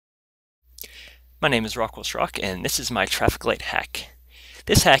My name is Rockwell Schrock, and this is my traffic light hack.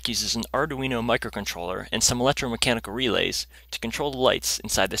 This hack uses an Arduino microcontroller and some electromechanical relays to control the lights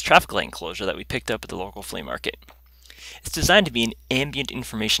inside this traffic light enclosure that we picked up at the local flea market. It's designed to be an ambient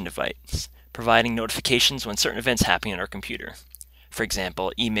information device, providing notifications when certain events happen on our computer. For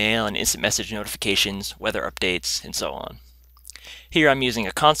example, email and instant message notifications, weather updates, and so on. Here I'm using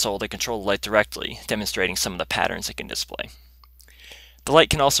a console to control the light directly, demonstrating some of the patterns it can display. The light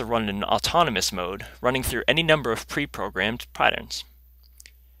can also run in an autonomous mode, running through any number of pre-programmed patterns.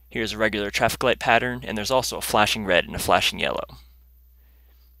 Here's a regular traffic light pattern, and there's also a flashing red and a flashing yellow.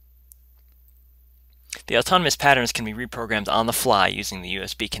 The autonomous patterns can be reprogrammed on the fly using the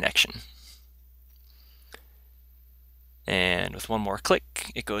USB connection. And with one more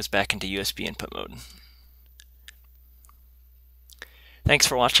click, it goes back into USB input mode. Thanks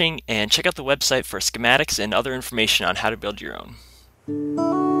for watching, and check out the website for schematics and other information on how to build your own.